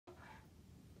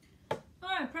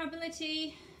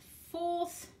probability,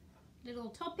 fourth little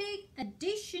topic,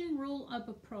 addition rule of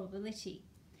a probability.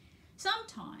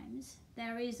 Sometimes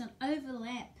there is an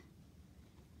overlap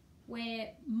where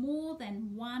more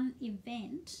than one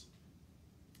event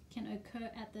can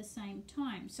occur at the same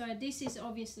time. So this is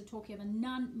obviously talking about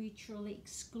non-mutually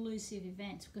exclusive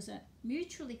events, because a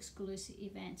mutually exclusive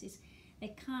event is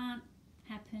they can't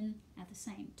happen at the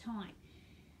same time.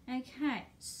 Okay,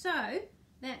 so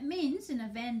that means in a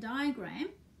Venn diagram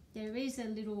there is a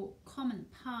little common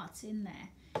parts in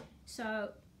there. So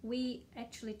we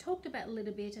actually talked about a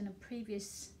little bit in a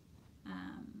previous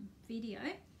video.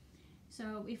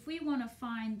 So if we want to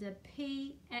find the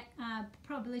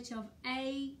probability of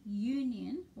A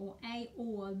union or A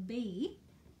or B,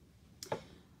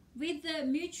 with the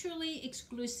mutually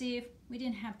exclusive, we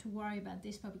didn't have to worry about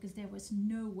this part because there was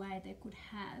no way they could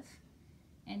have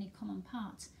any common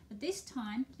parts. But this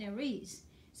time there is.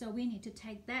 So we need to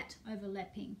take that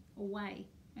overlapping away.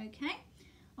 Okay?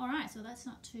 All right, so that's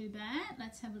not too bad.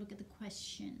 Let's have a look at the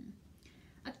question.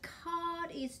 A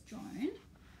card is drawn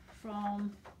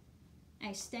from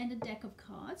a standard deck of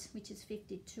cards, which is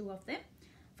 52 of them.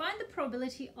 Find the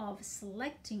probability of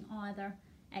selecting either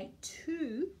a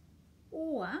 2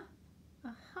 or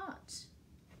a heart.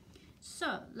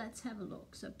 So let's have a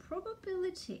look. So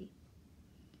probability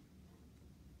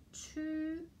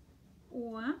 2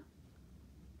 or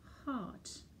heart.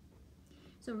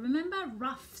 So remember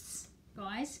roughs,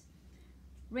 guys.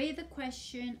 Read the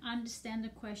question, understand the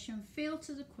question,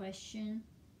 filter the question,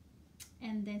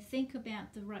 and then think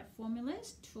about the right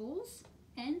formulas, tools,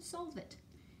 and solve it.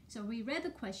 So we read the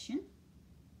question,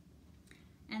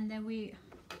 and then we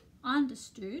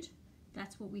understood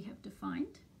that's what we have to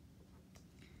find.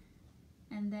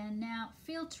 And then now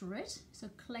filter it, so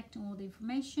collecting all the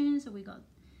information. So we got,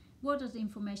 what is the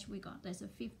information we got? There's a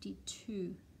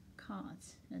 52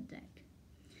 cards in a deck.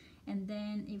 And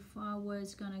then if I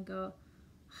was gonna go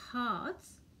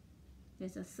hearts,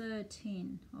 there's a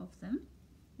 13 of them,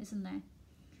 isn't there?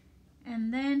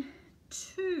 And then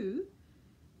 2,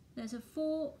 there's a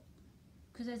 4,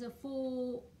 because there's a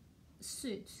 4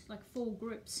 suits, like 4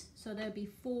 groups, so there'll be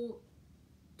 4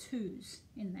 2s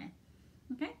in there.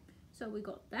 Okay, so we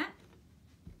got that.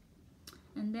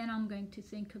 And then I'm going to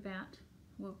think about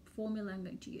what formula I'm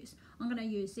going to use. I'm going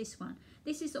to use this one.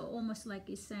 This is almost like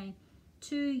it's saying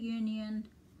 2 union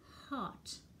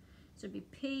heart. So it'd be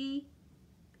P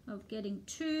of getting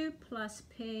 2 plus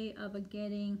P of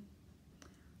getting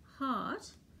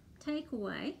heart. Take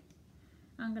away,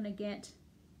 I'm going to get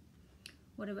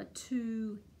whatever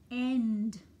 2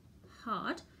 end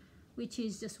heart, which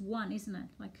is just 1, isn't it?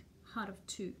 Like heart of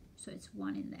 2. So it's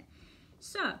 1 in there.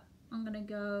 So I'm going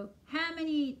to go, how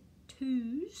many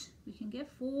 2s? We can get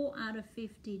 4 out of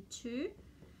 52.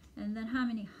 And then how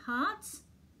many hearts?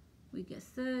 We get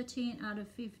 13 out of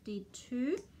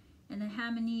 52. And then how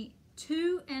many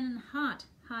 2 and heart?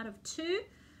 Heart of 2,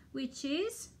 which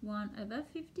is 1 over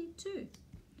 52.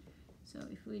 So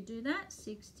if we do that,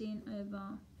 16 over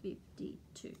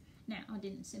 52. Now, I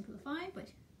didn't simplify, but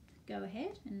go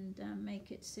ahead and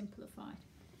make it simplified.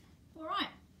 All right,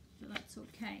 so that's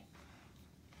okay.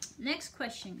 Next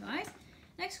question, guys.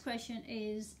 Next question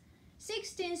is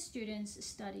 16 students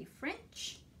study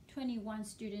French, 21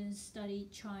 students study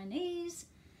Chinese,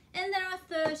 and there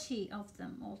are 30 of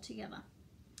them altogether.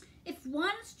 If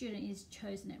one student is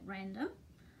chosen at random,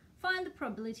 find the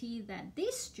probability that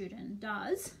this student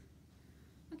does,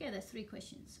 okay, there's 3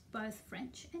 questions, both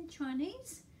French and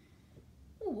Chinese,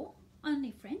 or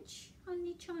only French,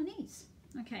 only Chinese.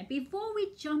 Okay, before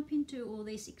we jump into all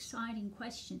these exciting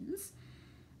questions,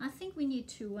 I think we need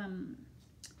to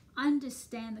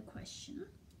understand the question,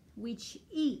 which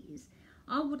is,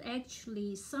 I would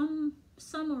actually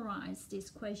summarize this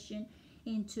question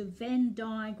into Venn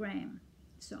diagram.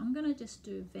 So I'm going to just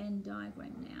do Venn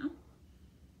diagram now.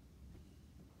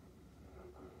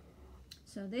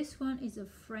 So this one is a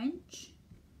French,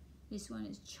 this one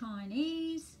is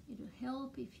Chinese. It'll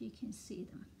help if you can see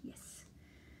them. Yes.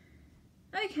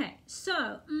 Okay,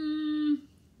 so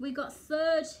we got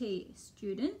 30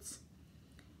 students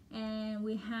and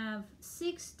we have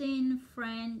 16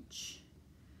 French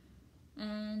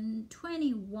and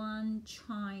 21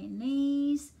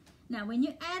 Chinese. Now when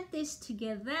you add this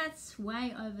together, that's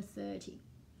way over 30.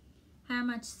 How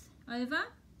much over?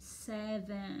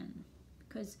 7,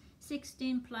 because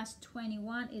 16 plus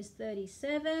 21 is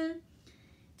 37.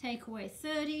 Take away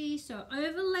 30, so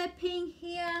overlapping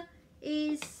here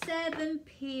is 7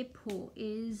 people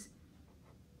is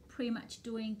pretty much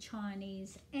doing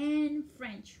Chinese and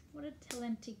French. What a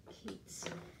talented kids.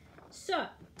 So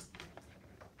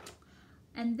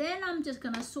And then I'm just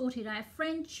going to sort it out.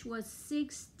 French was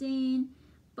 16,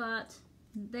 but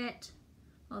that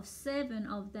of 7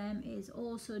 of them is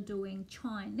also doing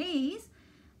Chinese.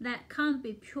 That can't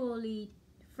be purely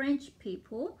French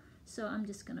people, so I'm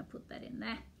just going to put that in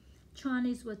there.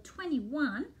 Chinese were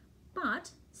 21,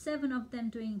 but 7 of them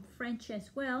doing French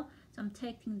as well, so I'm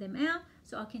taking them out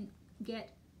so I can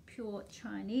get pure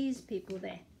Chinese people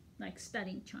there, like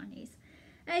studying Chinese.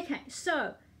 Okay,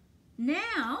 so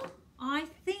now I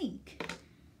think,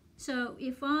 so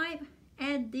if I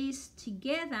add this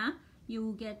together, you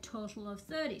will get total of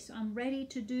 30. So I'm ready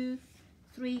to do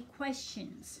 3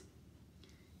 questions.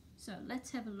 So let's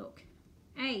have a look.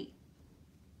 A.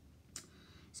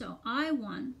 So I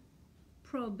want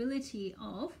probability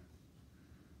of,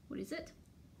 what is it?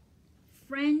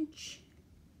 French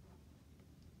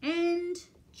and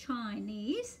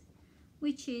Chinese,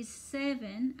 which is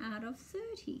 7 out of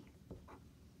 30.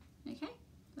 Okay,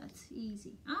 that's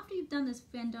easy. After you've done this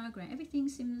Venn diagram, everything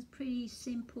seems pretty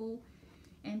simple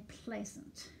and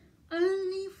pleasant.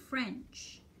 Only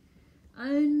French.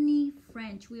 Only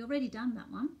French. We already done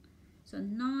that one. So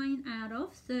 9 out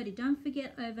of 30. Don't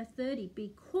forget over 30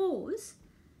 because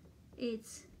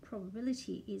its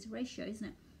probability is ratio, isn't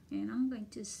it? And I'm going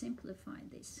to simplify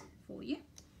this for you.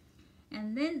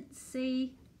 And then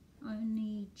see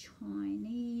only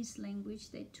Chinese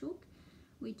language they took,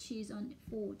 which is on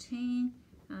 14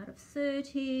 out of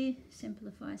 30.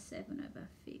 Simplify 7 over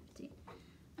 50.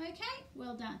 Okay,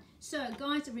 well done. So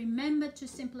guys, remember to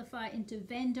simplify into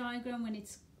Venn diagram when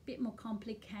it's a bit more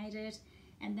complicated,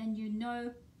 and then you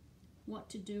know what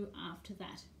to do after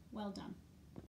that. Well done.